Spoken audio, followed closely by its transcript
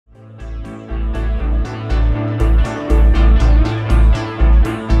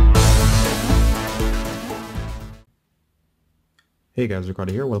Hey guys,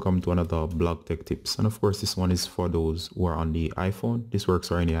 Ricardo here. Welcome to another blog tech tips. And of course, this one is for those who are on the iPhone. This works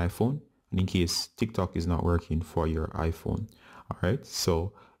for any iPhone. And in case TikTok is not working for your iPhone. All right.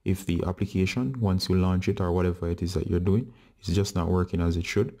 So if the application, once you launch it or whatever it is that you're doing, is just not working as it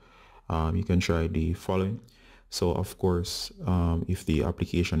should, you can try the following. So of course, if the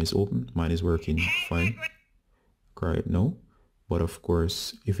application is open, mine is working fine right now. But of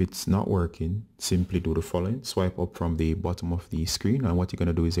course, if it's not working, simply do the following. Swipe up from the bottom of the screen, and what you're going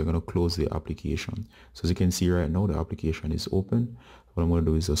to do is you're going to close the application. So as you can see right now, the application is open. What I'm going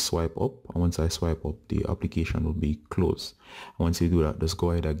to do is just swipe up, and once I swipe up, the application will be closed. And once you do that, just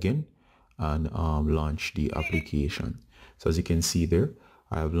go ahead again and launch the application. So as you can see there,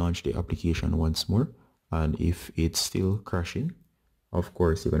 I have launched the application once more, and if it's still crashing, of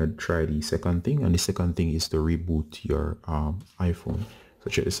course, you're going to try the second thing, and the second thing is to reboot your iPhone. So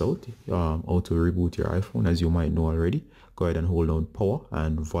check this out, how to reboot your iPhone. As you might know already, go ahead and hold down power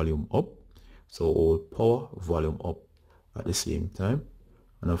and volume up. So hold power, volume up at the same time,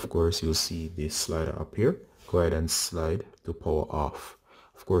 and of course you'll see this slider up here. Go ahead and slide to power off.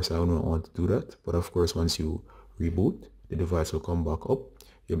 Of course, I don't want to do that, but of course once you reboot, the device will come back up.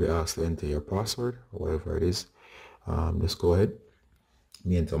 You'll be asked to enter your password or whatever it is. Just go ahead.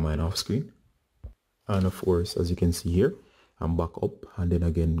 Me enter mine off screen, and of course, as you can see here, I'm back up, and then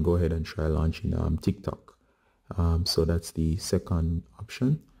again go ahead and try launching TikTok. So that's the second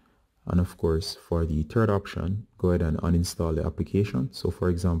option. And of course, for the third option, go ahead and uninstall the application. So for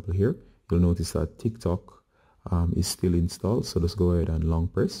example here, you'll notice that TikTok is still installed, so just go ahead and long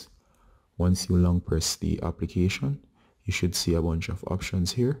press. Once you long press the application, you should see a bunch of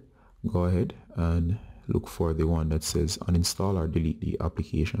options here. Go ahead and look for the one that says uninstall or delete the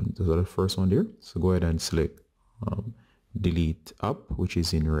application. So the first one there. So go ahead and select delete app, which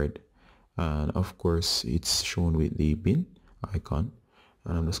is in red, and of course it's shown with the bin icon.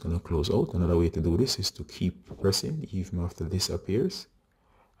 And I'm just going to close out. Another way to do this is to keep pressing even after this appears,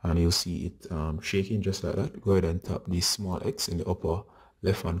 and you'll see it shaking just like that. Go ahead and tap the small X in the upper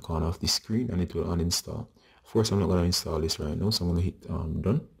left hand corner of the screen, and it will uninstall. Of course, I'm not going to install this right now, so I'm going to hit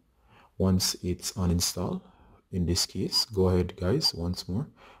done. Once it's uninstalled, in this case, go ahead guys, once more,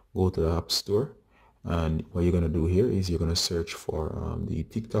 go to the App Store, and what you're going to do here is you're going to search for the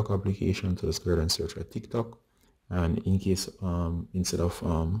TikTok application. So just go ahead and search for TikTok, and in case instead of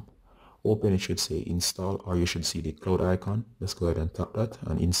open, it should say install, or you should see the cloud icon. Just go ahead and tap that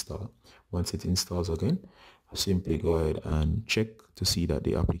and install. Once it installs again, simply go ahead and check to see that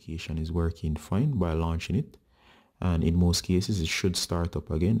the application is working fine by launching it. And in most cases, it should start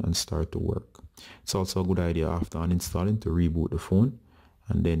up again and start to work. It's also a good idea after uninstalling to reboot the phone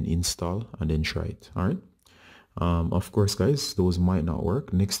and then install and then try it. All right. Of course, guys, those might not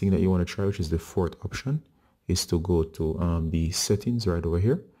work. Next thing that you want to try, which is the fourth option, is to go to the settings right over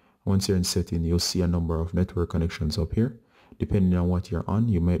here. Once you're in setting, you'll see a number of network connections up here. Depending on what you're on,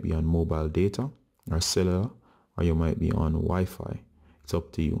 you might be on mobile data or cellular, or you might be on Wi-Fi. It's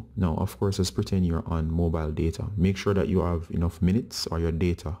up to you. Now, of course, let's pretend you're on mobile data. Make sure that you have enough minutes, or your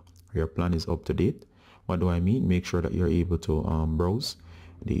data or your plan is up to date. What do I mean? Make sure that you're able to browse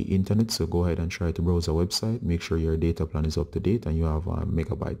the internet. So go ahead and try to browse a website. Make sure your data plan is up to date and you have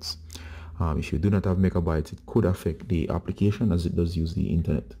megabytes. If you do not have megabytes, it could affect the application as it does use the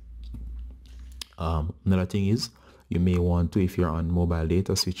internet. Another thing is, you may want to, if you're on mobile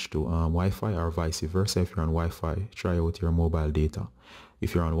data, switch to Wi-Fi, or vice versa. If you're on Wi-Fi, try out your mobile data.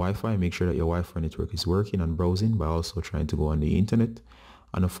 If you're on Wi-Fi, make sure that your Wi-Fi network is working and browsing by also trying to go on the internet.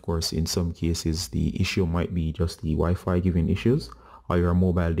 And of course, in some cases, the issue might be just the Wi-Fi giving issues, or your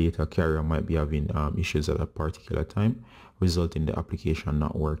mobile data carrier might be having issues at a particular time, resulting in the application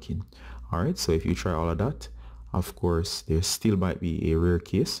not working. All right, so if you try all of that, of course, there still might be a rare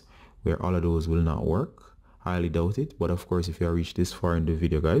case where all of those will not work. Highly doubt it, but of course, if you have reached this far in the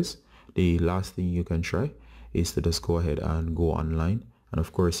video, guys, the last thing you can try is to just go ahead and go online, and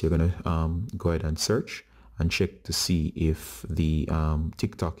of course you're gonna go ahead and search and check to see if the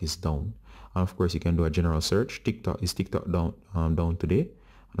TikTok is down. And of course, you can do a general search. Is TikTok down today?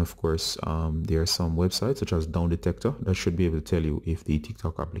 And of course, there are some websites such as Down Detector that should be able to tell you if the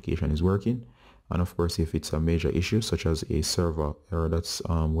TikTok application is working. And of course, if it's a major issue such as a server error that's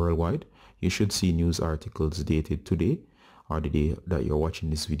worldwide, you should see news articles dated today or the day that you're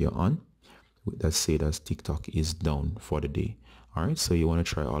watching this video on that say that TikTok is down for the day. All right, so you want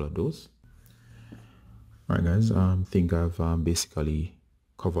to try all of those. All right, guys, I think I've basically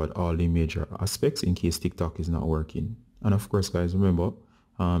covered all the major aspects in case TikTok is not working. And of course, guys, remember,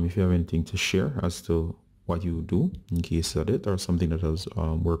 if you have anything to share as to what you do in case of it or something that has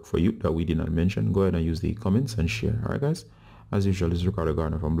worked for you that we did not mention, go ahead and use the comments and share. All right, guys. As usual, this is Ricardo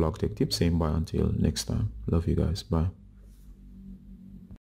Gardner from Blog Tech Tips saying bye until next time. Love you guys. Bye.